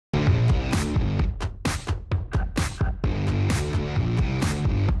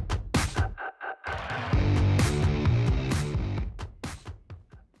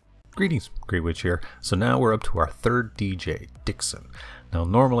Greetings, Grey Witch here. So now we're up to our third DJ, Dixon. Now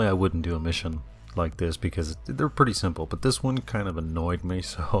normally I wouldn't do a mission like this because they're pretty simple, but this one kind of annoyed me,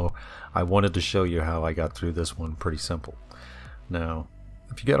 so I wanted to show you how I got through this one pretty simple. Now,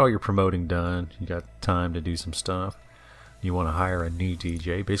 if you got all your promoting done, you got time to do some stuff, you want to hire a new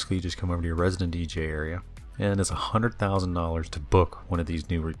DJ, basically you just come over to your resident DJ area, and it's $100,000 to book one of these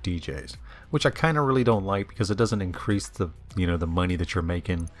newer DJs, which I kind of really don't like because it doesn't increase the the money that you're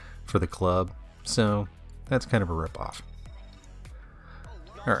making for the club, so that's kind of a ripoff.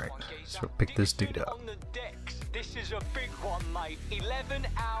 Alright, so pick this dude up. This is a big one, mate.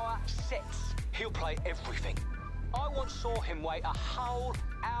 11-hour sets. He'll play everything. I once saw him wait a whole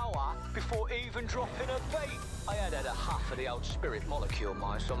hour before even dropping a beat. I had a huff of the old spirit molecule,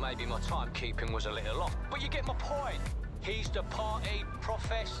 mate, so maybe my timekeeping was a little off. But you get my point. He's the party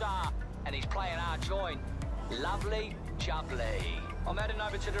professor, and he's playing our joint. Lovely jubbly. I'm heading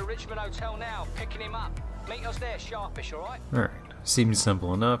over to the Richmond Hotel now, picking him up. Meet us there, sharpish, alright? Alright, seems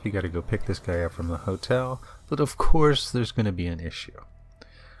simple enough. You gotta go pick this guy up from the hotel, but of course there's gonna be an issue.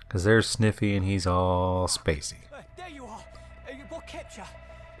 Because there's Sniffy and he's all spacey. There you are. What kept you?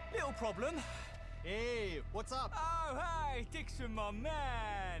 Little problem. Hey, what's up? Oh, hey, Dixon, my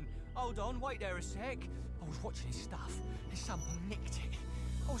man. Hold on, wait there a sec. I was watching his stuff, and someone nicked it.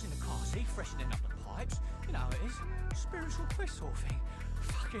 I was in the car seat, freshening up the pipes. You know how it is. Spiritual quest sort of thing.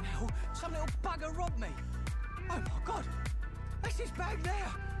 Fucking hell, some little bugger robbed me. Oh my God, that's his bag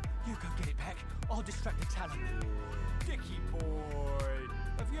there. You go get it back. I'll distract the talent. Dicky boy,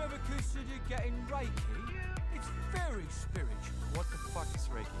 have you ever considered getting Reiki? It's very spiritual. What the fuck is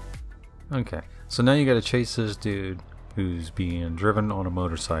Reiki? Okay, so now you gotta chase this dude who's being driven on a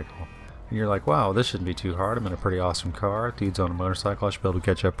motorcycle. And you're like, wow, this shouldn't be too hard. I'm in a pretty awesome car. Dude's on a motorcycle. I should be able to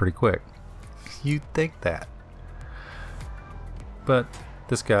catch up pretty quick. You'd think that. But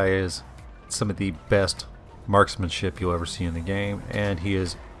this guy is some of the best marksmanship you'll ever see in the game, and he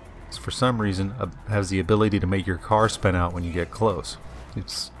is, for some reason, has the ability to make your car spin out when you get close.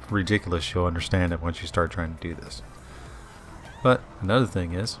 It's ridiculous. You'll understand it once you start trying to do this. But another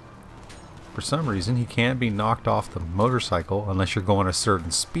thing is, for some reason, he can't be knocked off the motorcycle unless you're going a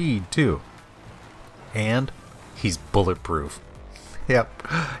certain speed too. And he's bulletproof. Yep,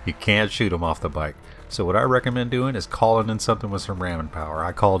 you can't shoot him off the bike. So what I recommend doing is calling in something with some ramming power.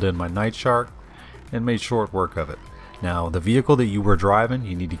 I called in my Night Shark and made short work of it. Now, the vehicle that you were driving,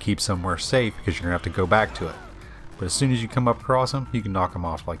 you need to keep somewhere safe because you're going to have to go back to it. But as soon as you come up across him, you can knock him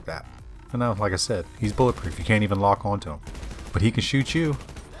off like that. And now, like I said, he's bulletproof. You can't even lock onto him. But he can shoot you.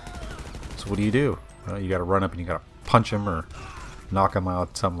 So what do? Well, you got to run up and you got to punch him or knock him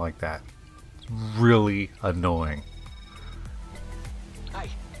out, something like that. It's really annoying. Hey,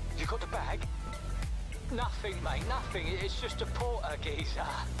 you got the bag? Nothing, mate, nothing. It's just a porter geezer.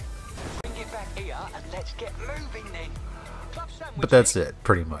 Bring it back here and let's get moving then. But that's it,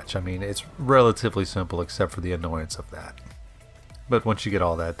 pretty much. I mean, it's relatively simple except for the annoyance of that. But once you get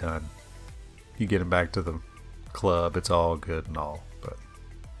all that done, you get him back to the club, it's all good and all.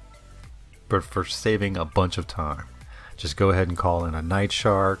 But for saving a bunch of time, just go ahead and call in a Night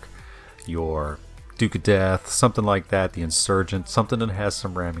Shark, your Duke of Death, something like that, the Insurgent, something that has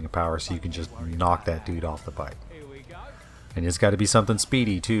some ramming power so you can just knock that dude off the bike. And it's got to be something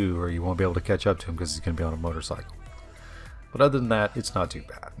speedy too, or you won't be able to catch up to him because he's going to be on a motorcycle. But other than that, it's not too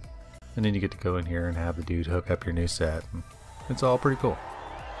bad. And then you get to go in here and have the dude hook up your new set. It's all pretty cool.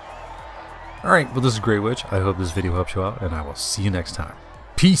 Alright, well this is Grey Witch. I hope this video helps you out, and I will see you next time.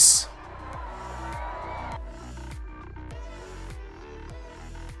 Peace!